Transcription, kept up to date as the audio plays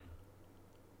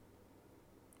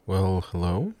Well,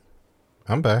 hello.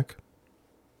 I'm back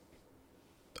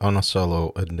on a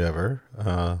solo endeavor.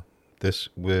 This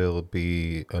will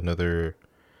be another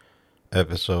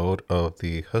episode of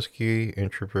the Husky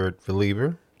Introvert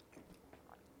Believer.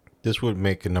 This would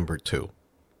make it number two.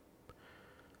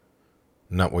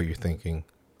 Not what you're thinking.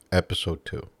 Episode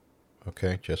two.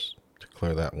 Okay, just to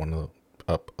clear that one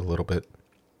up a little bit.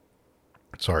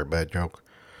 Sorry, bad joke.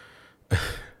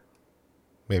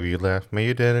 Maybe you laughed, maybe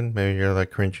you didn't. Maybe you're like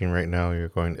cringing right now. You're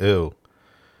going, ew.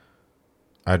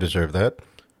 I deserve that.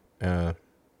 Uh,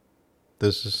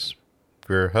 this is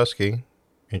your Husky,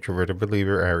 introverted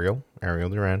believer Ariel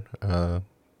Duran,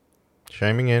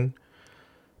 chiming in.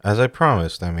 As I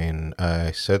promised,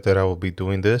 I said that I will be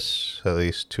doing this at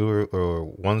least or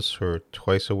once or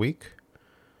twice a week.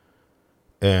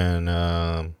 And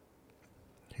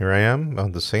here I am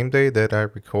on the same day that I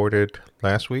recorded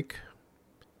last week.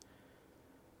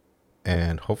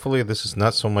 And hopefully, this is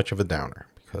not so much of a downer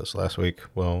because last week,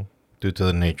 well, due to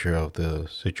the nature of the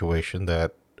situation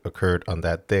that occurred on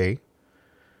that day,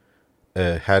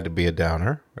 it had to be a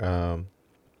downer. How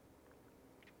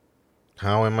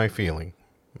am I feeling?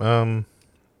 Um,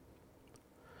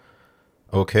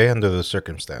 okay under the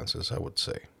circumstances, I would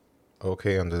say.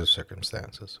 Okay under the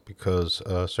circumstances because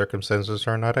circumstances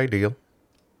are not ideal.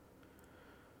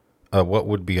 What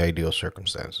would be ideal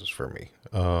circumstances for me?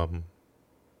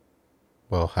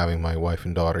 Well, having my wife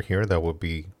and daughter here, that would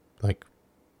be like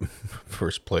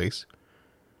first place.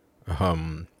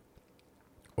 Um,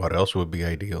 what else would be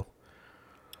ideal?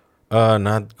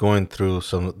 Not going through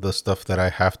some of the stuff that I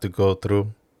have to go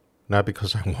through, not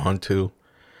because I want to,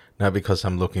 not because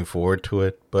I'm looking forward to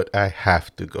it, but I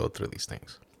have to go through these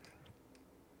things.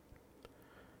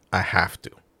 I have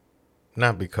to.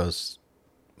 Not because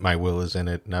my will is in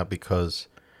it, not because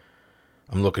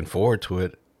I'm looking forward to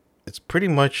it. It's pretty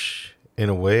much, in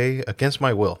a way, against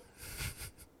my will.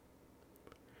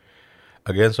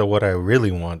 Against what I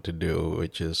really want to do,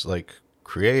 which is like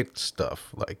create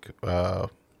stuff.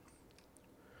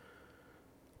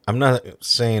 I'm not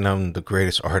saying I'm the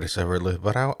greatest artist ever lived,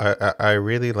 but I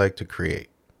really like to create.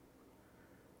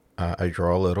 I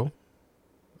draw a little.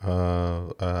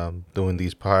 Doing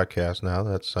these podcasts now,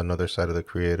 that's another side of the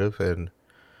creative, and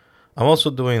I'm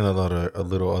also doing a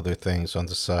little other things on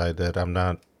the side that I'm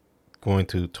not going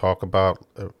to talk about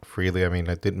freely. I mean,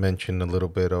 I did mention a little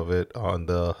bit of it on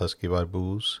the Husky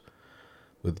Booze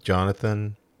with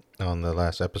Jonathan on the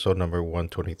last episode, number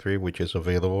 123, which is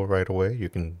available right away. You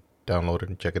can download it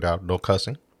and check it out. No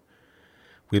cussing.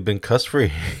 We've been cuss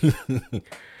free.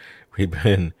 We've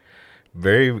been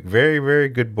very, very, very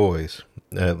good boys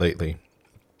lately,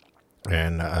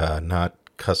 and not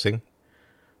cussing.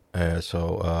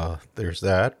 So there's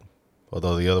that.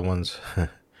 Although the other ones,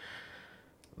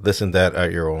 listen that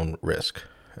at your own risk.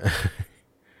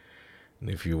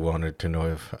 If you wanted to know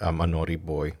if I'm a naughty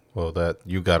boy, well, that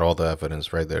you got all the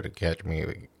evidence right there to catch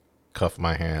me, cuff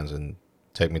my hands, and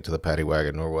take me to the paddy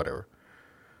wagon or whatever.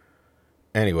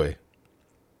 Anyway,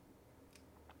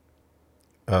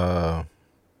 uh,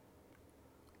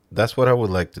 that's what I would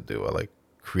like to do. I like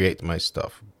create my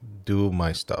stuff, do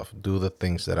the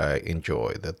things that I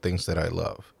enjoy, the things that I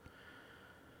love.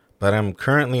 But I'm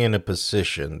currently in a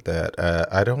position that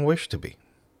I don't wish to be.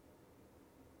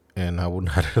 And I will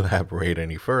not elaborate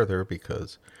any further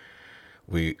because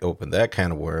we opened that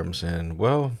can of worms, and,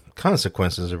 well,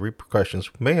 consequences and repercussions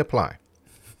may apply.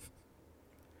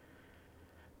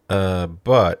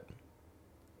 But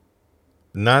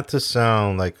not to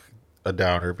sound like a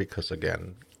downer, because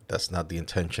again, that's not the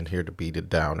intention here to be the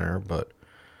downer, but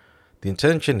the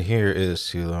intention here is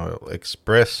to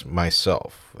express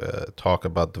myself, talk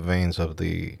about the veins of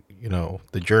the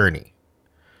journey.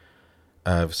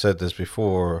 I've said this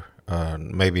before,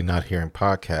 maybe not here in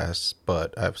podcasts,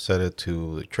 but I've said it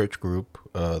to the church group,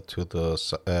 to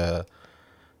the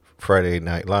Friday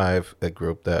Night Live, a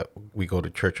group that we go to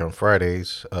church on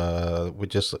Fridays, with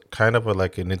just kind of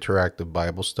like an interactive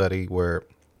Bible study where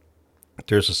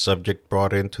there's a subject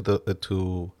brought into the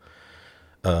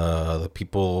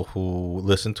people who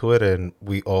listen to it, and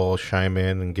we all chime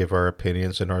in and give our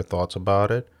opinions and our thoughts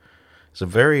about it. It's a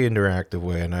very interactive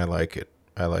way, and I like it.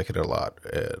 I like it a lot.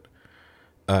 And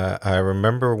I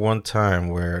remember one time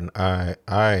where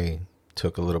I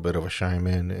took a little bit of a chime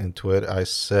in into it. I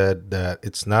said that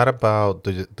it's not about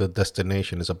the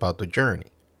destination; it's about the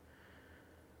journey.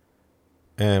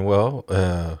 And, well,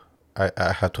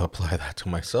 I have to apply that to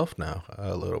myself now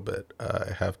a little bit.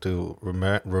 I have to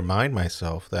remind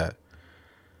myself that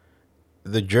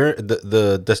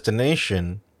the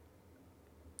destination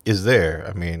is there.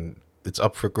 I mean, it's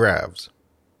up for grabs.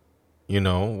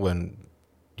 When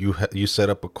you set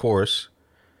up a course,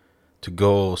 to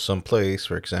go someplace.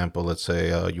 For example, let's say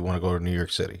you want to go to New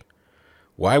York City.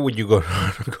 Why would you go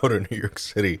go to New York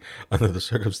City under the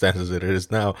circumstances that it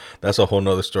is now? That's a whole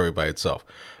nother story by itself.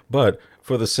 But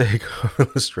for the sake of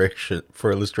illustration,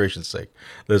 for illustration's sake,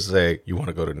 let's say you want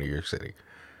to go to New York City.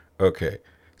 Okay,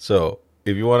 so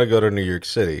if you want to go to New York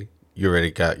City, you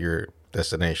already got your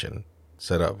destination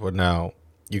set up. But now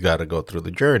you got to go through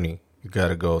the journey. You got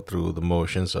to go through the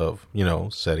motions of,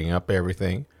 setting up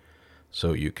everything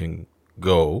so you can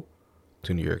go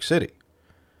to New York City.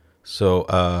 So,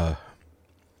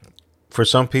 for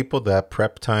some people, that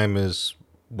prep time is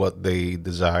what they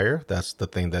desire. That's the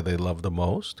thing that they love the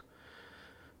most.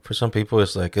 For some people,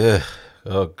 it's like, ugh,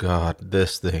 oh God,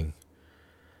 this thing.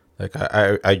 Like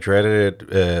I dreaded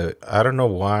it. I don't know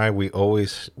why. We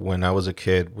always, when I was a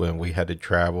kid, when we had to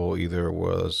travel, either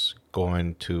was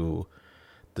going to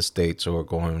the States or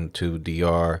going to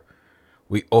DR,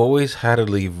 we always had to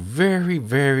leave very,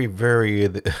 very, very,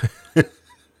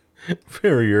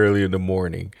 very early in the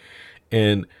morning.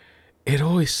 And it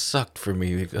always sucked for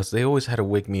me because they always had to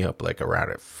wake me up like around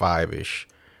at 5 ish.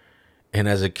 And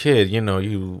as a kid,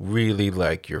 you really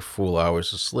like your full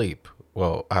hours of sleep.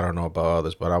 Well, I don't know about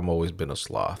others, but I've always been a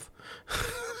sloth.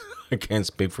 I can't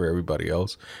speak for everybody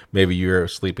else. Maybe your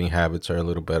sleeping habits are a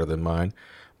little better than mine.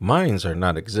 Mine's are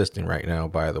not existing right now,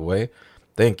 by the way.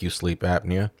 Thank you, sleep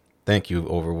apnea. Thank you,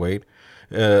 overweight.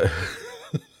 Uh,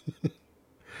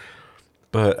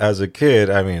 but as a kid,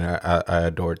 I mean, I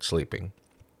adored sleeping,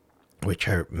 which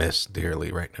I miss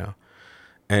dearly right now.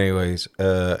 Anyways,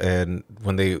 and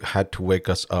when they had to wake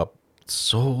us up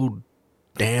so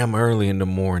damn early in the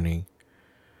morning,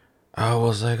 I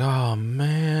was like, oh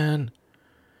man.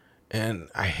 And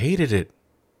I hated it.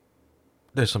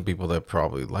 There's some people that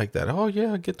probably like that. Oh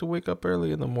yeah, I get to wake up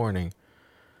early in the morning.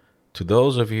 To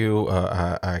those of you,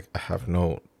 I have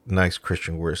no nice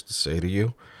Christian words to say to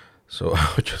you. So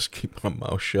I'll just keep my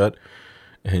mouth shut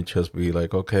and just be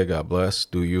like, okay, God bless.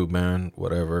 Do you, man?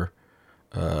 Whatever.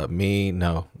 Me,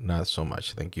 no, not so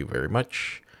much. Thank you very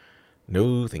much.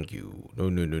 No, thank you. No,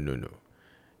 no, no, no, no.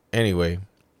 Anyway,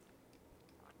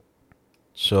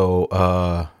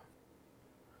 so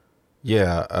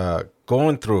yeah,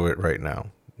 going through it right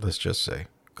now. Let's just say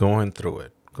going through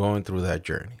that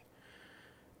journey.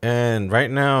 And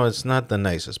right now, it's not the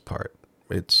nicest part.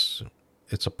 It's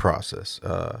it's a process.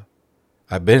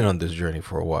 I've been on this journey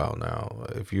for a while now.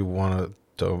 If you want to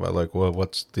talk about like, well,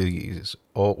 what's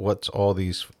all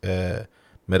these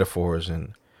metaphors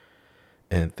and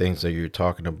things that you're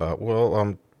talking about? Well,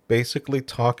 I'm basically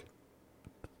talking.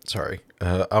 Sorry,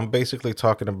 I'm basically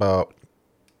talking about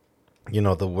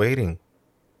the waiting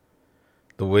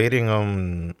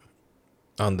on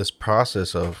this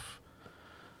process of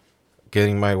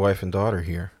getting my wife and daughter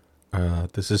here.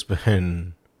 This has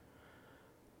been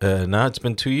now it's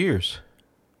been 2 years,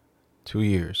 2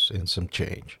 years and some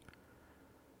change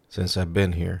since I've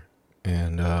been here,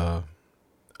 and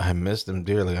I miss them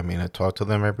dearly. I mean, I talk to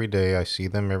them every day. I see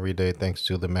them every day thanks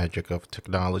to the magic of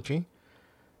technology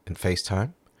and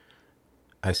FaceTime.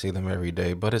 I see them every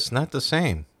day, but it's not the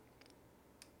same.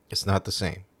 It's not the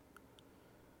same.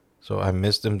 So I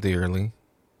miss them dearly.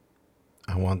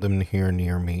 I want them here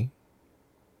near me.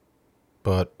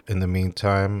 But in the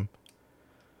meantime,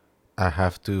 I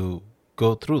have to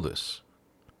go through this.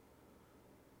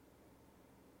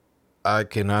 I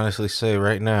can honestly say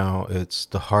right now, it's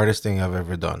the hardest thing I've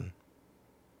ever done.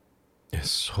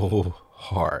 It's so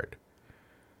hard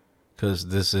because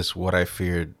this is what I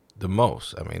feared the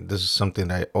most. I mean, this is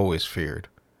something I always feared.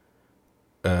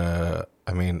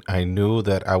 I mean, I knew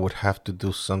that I would have to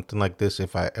do something like this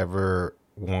if I ever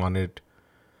wanted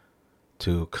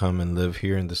to come and live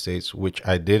here in the States, which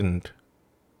I didn't.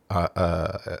 And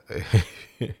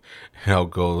I'll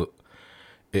go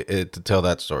to tell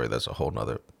that story. That's a whole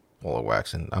nother ball of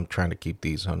wax, and I'm trying to keep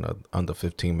these on the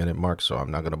 15-minute mark, so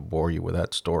I'm not gonna bore you with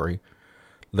that story.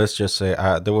 Let's just say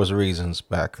there was reasons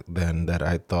back then that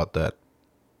I thought that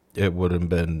it would have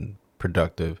been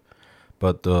productive,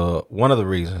 but one of the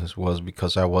reasons was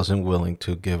because I wasn't willing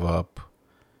to give up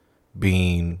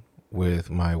being with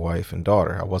my wife and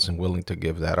daughter. I wasn't willing to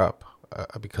give that up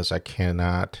because I couldn't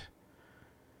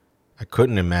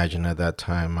imagine at that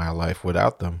time my life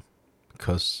without them.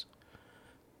 Because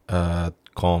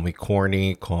call me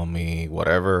corny, call me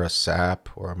whatever, a sap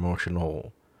or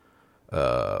emotional,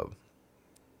 uh,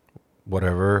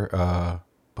 whatever.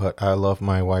 But I love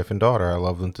my wife and daughter. I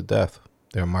love them to death.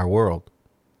 They're my world,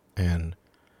 and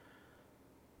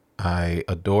I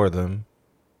adore them.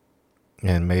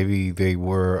 And maybe they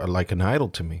were like an idol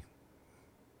to me,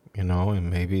 and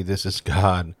maybe this is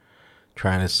God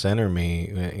trying to center me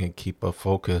and keep a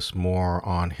focus more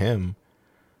on Him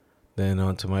Then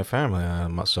on to my family.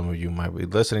 Some of you might be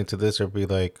listening to this or be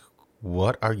like,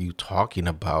 "What are you talking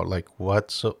about? Like,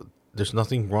 what? So there's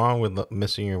nothing wrong with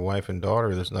missing your wife and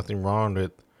daughter. There's nothing wrong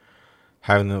with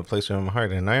having them a place in my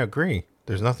heart." And I agree.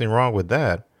 There's nothing wrong with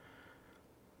that.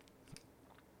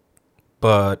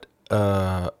 But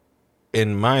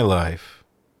in my life,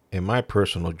 in my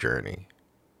personal journey,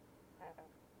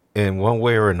 in one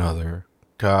way or another,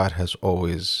 God has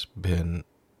always been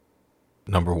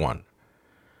number one.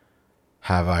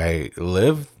 Have I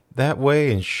lived that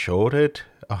way and showed it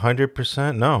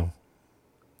 100%? No.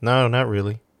 No, not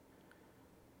really.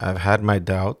 I've had my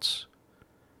doubts.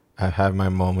 I've had my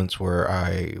moments where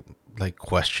I like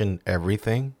question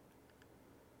everything,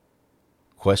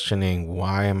 questioning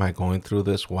why am I going through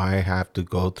this? Why I have to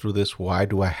go through this? Why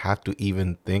do I have to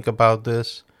even think about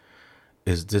this?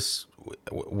 Is this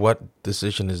what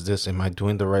decision is this? Am I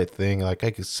doing the right thing? Like I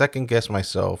could second guess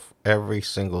myself every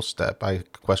single step. I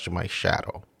question my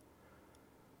shadow.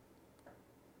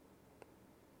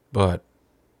 But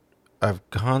I've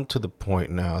gone to the point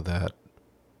now that,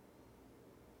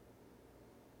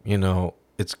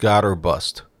 it's God or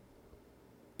bust.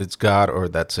 It's God or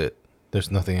that's it. There's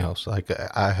nothing else. Like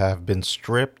I have been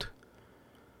stripped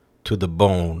to the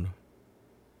bone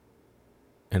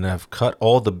and I've cut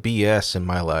all the BS in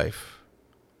my life,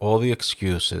 all the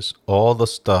excuses, all the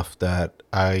stuff that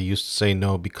I used to say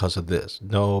no because of this,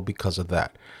 no because of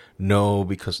that, no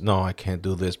because no, I can't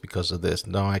do this because of this,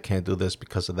 no, I can't do this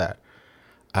because of that.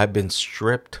 I've been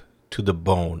stripped to the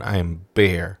bone. I am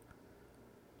bare.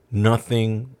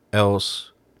 Nothing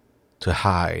else to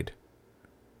hide.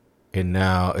 And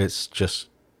now it's just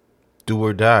do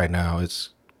or die now.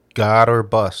 It's God or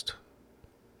bust.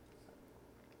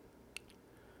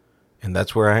 And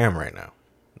that's where I am right now.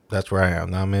 That's where I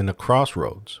am. Now I'm in a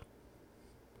crossroads.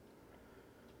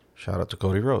 Shout out to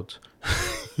Cody Rhodes.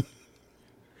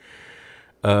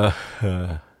 uh,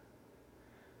 uh,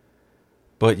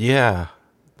 but yeah,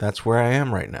 that's where I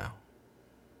am right now.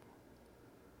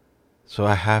 So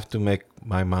I have to make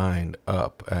my mind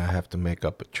up. I have to make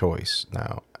up a choice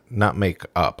now. Not make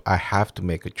up. I have to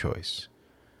make a choice.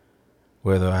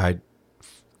 Whether I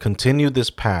continue this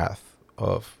path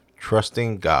of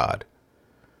trusting God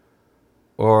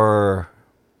or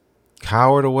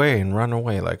cowered away and run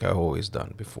away like I've always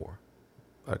done before.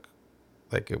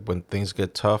 Like when things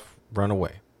get tough, run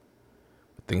away.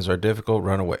 When things are difficult,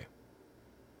 run away.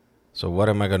 So what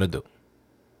am I going to do?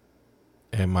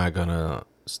 Am I going to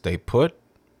stay put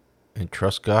and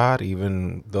trust God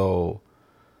even though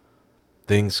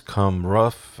things come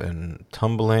rough and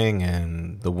tumbling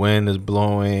and the wind is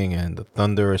blowing and the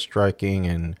thunder is striking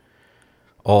and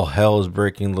all hell is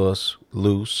breaking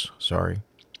loose, sorry.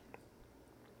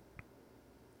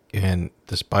 And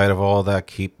despite of all that,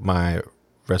 keep my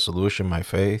resolution, my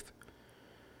faith,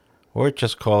 or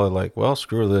just call it like, well,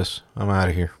 screw this, I'm out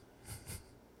of here.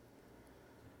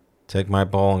 Take my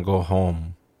ball and go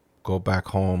home. Go back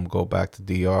home, go back to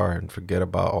DR and forget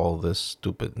about all this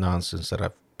stupid nonsense that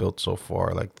I've built so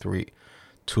far, like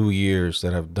 2 years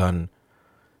that I've done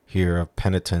here of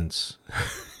penitence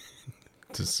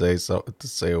to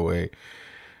stay away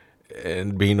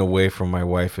and being away from my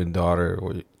wife and daughter.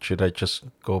 Or should I just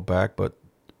go back? But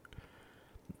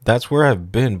that's where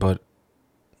I've been, but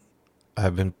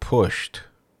I've been pushed.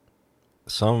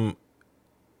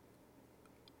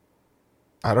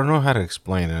 I don't know how to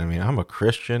explain it. I mean, I'm a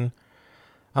Christian.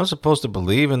 I'm supposed to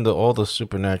believe in all the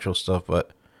supernatural stuff,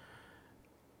 but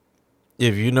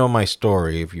if you know my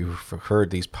story, if you've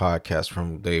heard these podcasts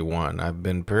from day one, I've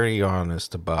been pretty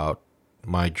honest about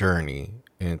my journey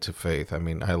into faith. I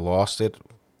mean, I lost it.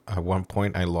 At one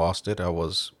point I lost it. I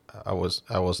was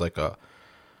like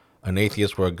an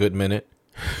atheist for a good minute.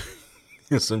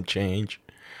 Some change.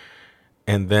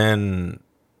 And then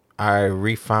I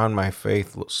refound my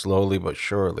faith slowly but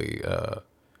surely.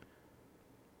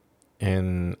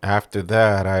 And after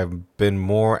that, I've been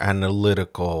more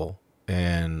analytical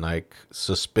and like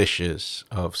suspicious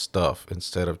of stuff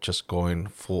instead of just going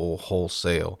full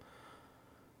wholesale.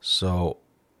 So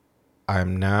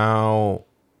I'm now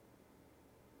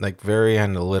like very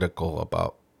analytical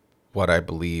about what I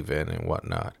believe in and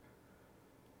whatnot.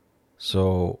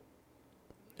 So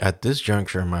at this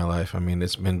juncture in my life, I mean,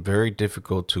 it's been very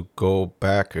difficult to go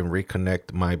back and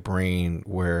reconnect my brain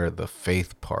where the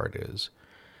faith part is.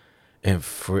 And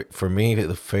for me,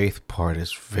 the faith part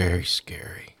is very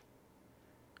scary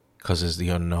because it's the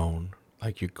unknown.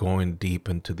 Like you're going deep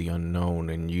into the unknown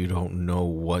and you don't know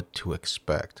what to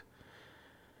expect.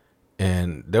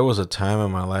 And there was a time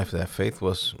in my life that faith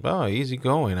was, easy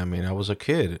going. I mean, I was a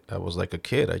kid. I was like a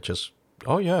kid. I just,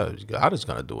 oh yeah, God is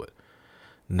going to do it.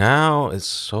 Now it's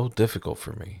so difficult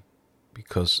for me.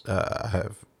 because I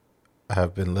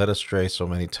have been led astray so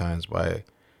many times by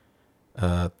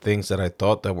things that I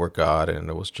thought that were God, and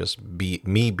it was just me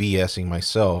BSing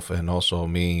myself, and also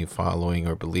me following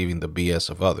or believing the BS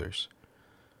of others.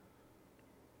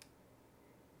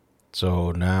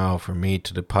 So now for me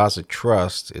to deposit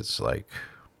trust, it's like,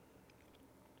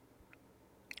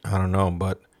 I don't know,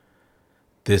 but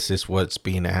this is what's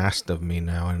being asked of me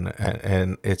now,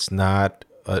 and it's not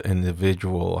an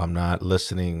individual. I'm not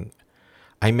listening.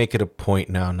 I make it a point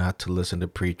now not to listen to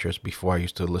preachers. Before I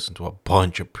used to listen to a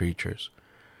bunch of preachers.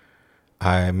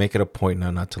 I make it a point now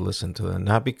not to listen to them.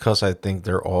 Not because I think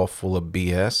they're all full of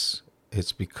BS.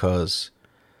 It's because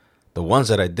the ones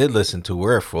that I did listen to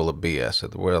were full of BS.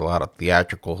 There were a lot of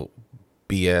theatrical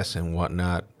BS and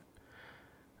whatnot.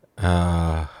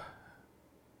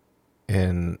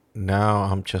 And now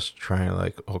I'm just trying,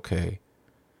 like, okay,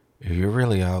 if you're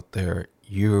really out there,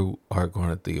 you are going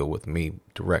to deal with me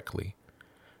directly.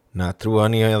 Not through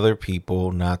any other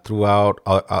people, not throughout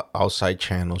outside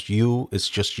channels. It's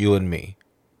just you and me.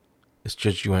 It's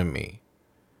just you and me.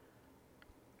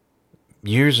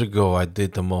 Years ago, I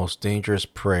did the most dangerous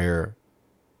prayer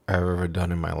I've ever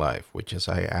done in my life, which is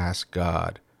I asked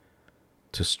God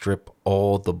to strip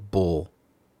all the bull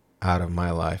out of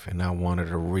my life, and I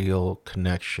wanted a real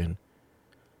connection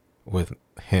with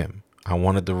Him. I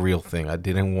wanted the real thing. I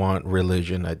didn't want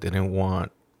religion. I didn't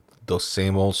want those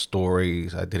same old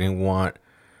stories. I didn't want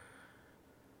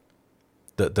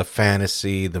the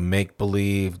fantasy, the make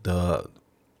believe, the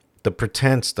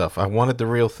pretend stuff. I wanted the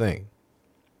real thing.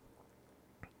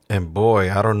 And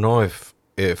boy, I don't know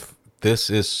if this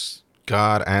is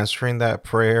God answering that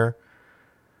prayer,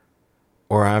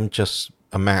 or I'm just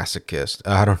a masochist.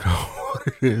 I don't know what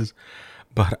it is,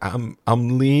 but I'm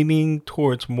leaning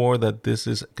towards more that this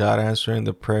is God answering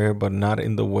the prayer, but not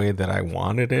in the way that I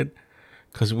wanted it.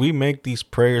 Because we make these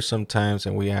prayers sometimes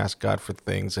and we ask God for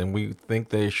things and we think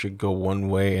they should go one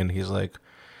way, and He's like,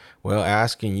 well,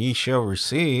 ask and ye shall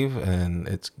receive, and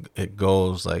it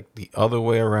goes like the other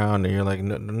way around, and you're like,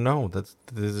 no, this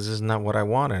is not what I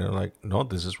wanted. And like, no,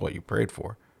 this is what you prayed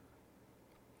for.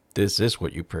 This is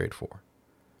what you prayed for.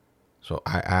 So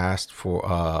I asked for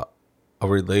a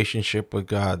relationship with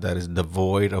God that is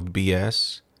devoid of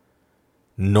BS,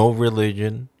 no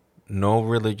religion, no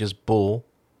religious bull,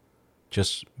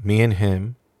 just me and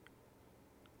Him.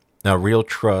 Now, real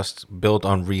trust built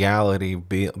on reality,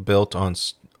 built on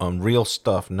real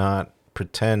stuff, not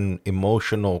pretend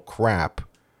emotional crap,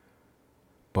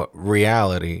 but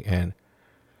reality. And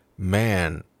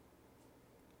man,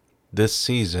 this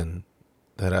season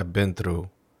that I've been through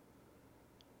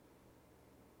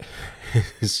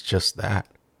is just that.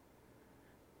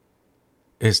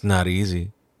 It's not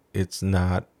easy. It's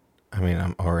not, I mean,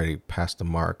 I'm already past the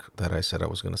mark that I said I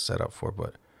was going to set up for,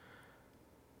 but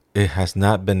it has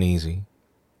not been easy.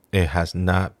 It has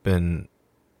not been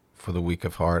for the weak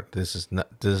of heart. This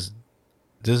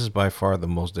is by far the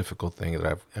most difficult thing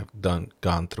that I've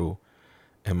gone through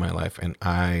in my life. And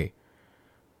I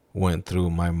went through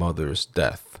my mother's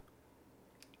death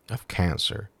of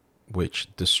cancer,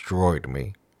 which destroyed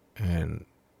me. And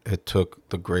it took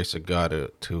the grace of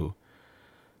God to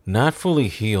not fully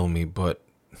heal me, but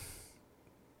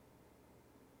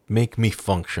make me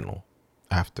functional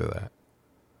after that.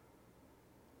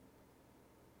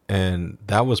 And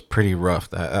that was pretty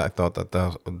rough. I thought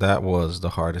that was the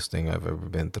hardest thing I've ever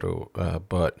been through.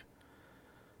 But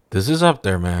this is up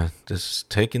there, man. This is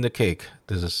taking the cake.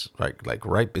 This is like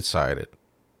right beside it.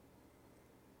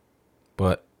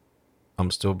 But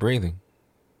I'm still breathing.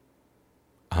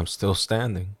 I'm still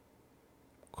standing.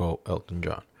 Quote Elton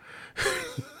John.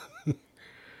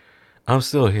 I'm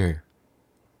still here.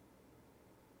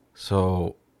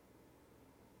 So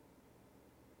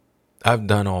I've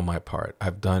done all my part.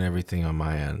 I've done everything on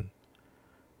my end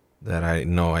that I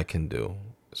know I can do.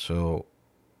 So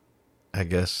I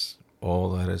guess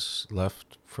all that is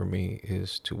left for me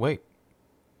is to wait.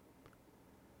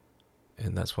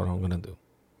 And that's what I'm going to do.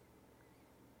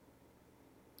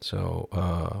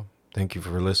 So thank you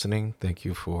for listening. Thank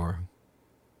you for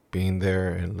being there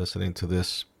and listening to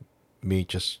this, me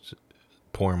just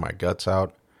pouring my guts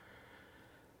out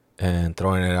and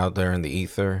throwing it out there in the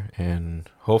ether. And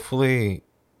hopefully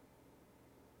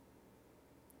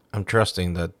I'm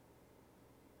trusting that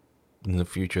in the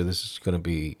future this is going to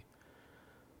be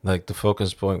like the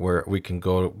focus point where we can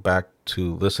go back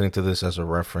to listening to this as a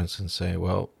reference and say,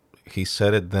 well, He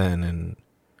said it then, and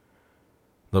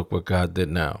look what God did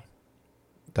now.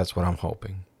 That's what I'm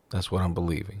hoping. That's what I'm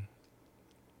believing.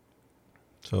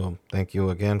 So thank you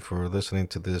again for listening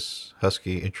to this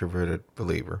Husky Introverted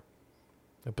Believer,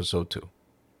 episode 2.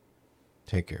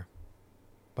 Take care.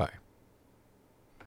 Bye.